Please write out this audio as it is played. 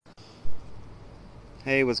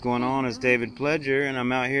Hey, what's going on? It's David Pledger, and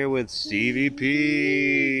I'm out here with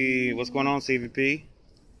CVP. What's going on, CVP?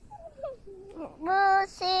 We're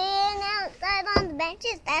sitting outside on the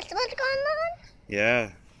benches. That's what's going on? Yeah.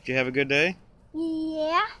 Did you have a good day?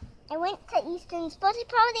 Yeah. I went to Easton's birthday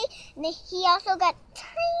party, and he also got tiny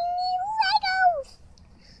Legos.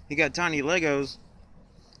 He got tiny Legos.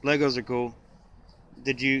 Legos are cool.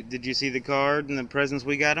 Did you see the card and the presents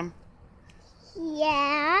we got him?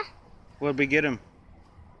 Yeah. What'd we get him?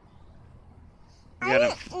 I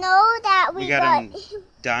didn't know that we got him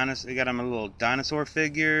we got him a little dinosaur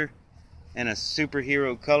figure and a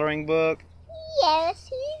superhero coloring book. Yes,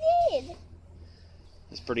 he did.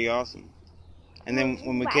 It's pretty awesome. And then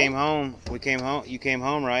when you came home,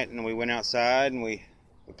 right? And we went outside and we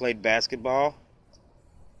played basketball.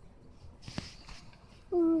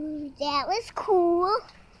 Ooh, that was cool.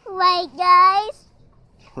 Right, guys?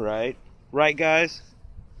 Right. Right, guys?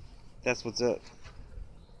 That's what's up.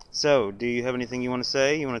 So, do you have anything you want to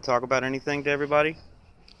say? You want to talk about anything to everybody?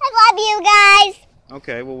 I love you guys.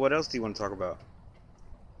 Okay, well, what else do you want to talk about?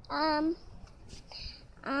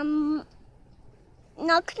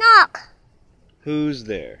 Knock knock. Who's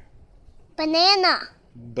there? Banana.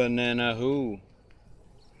 Banana who?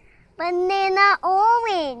 Banana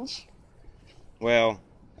orange. Well,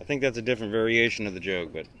 I think that's a different variation of the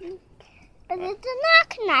joke, but But it's a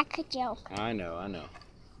knock knock joke. I know.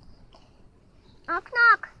 Knock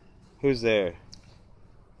knock. Who's there?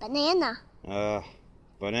 Banana.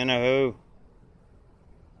 Banana who?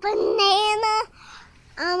 Banana.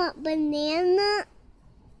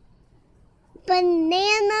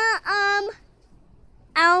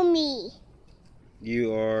 Almy.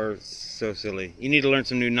 You are so silly. You need to learn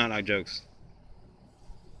some new knock-knock jokes.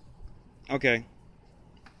 Okay.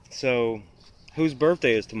 So, whose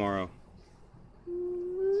birthday is tomorrow?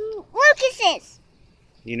 Lucas's.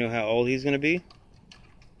 You know how old he's going to be?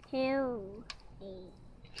 Who?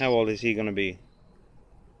 How old is he going to be?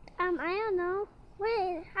 I don't know.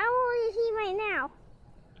 Wait, how old is he right now?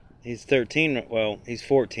 He's 13. Well, he's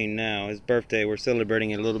 14 now. His birthday, we're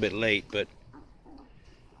celebrating it a little bit late, but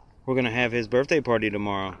we're going to have his birthday party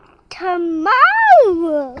tomorrow.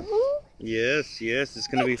 Tomorrow? Yes, it's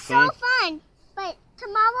going to be fun. So fun. But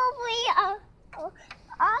tomorrow we are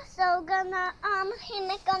also gonna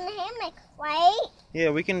hammock on the hammock, right?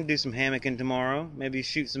 Yeah, we can do some hammocking tomorrow. Maybe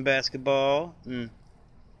shoot some basketball and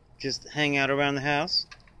just hang out around the house.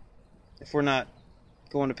 If we're not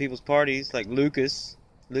going to people's parties, like Lucas's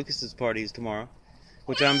party is tomorrow,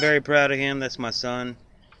 which I'm very proud of him. That's my son.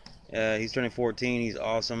 He's turning 14. He's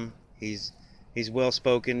awesome. He's well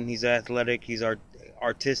spoken. He's athletic. He's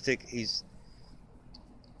artistic.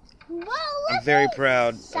 I'm very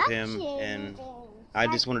proud of him, and I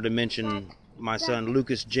just wanted to mention my son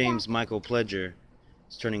Lucas James Michael Pledger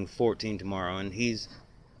is turning 14 tomorrow, and he's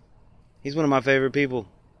one of my favorite people.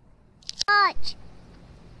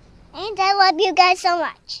 And I love you guys so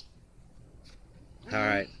much. All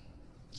right.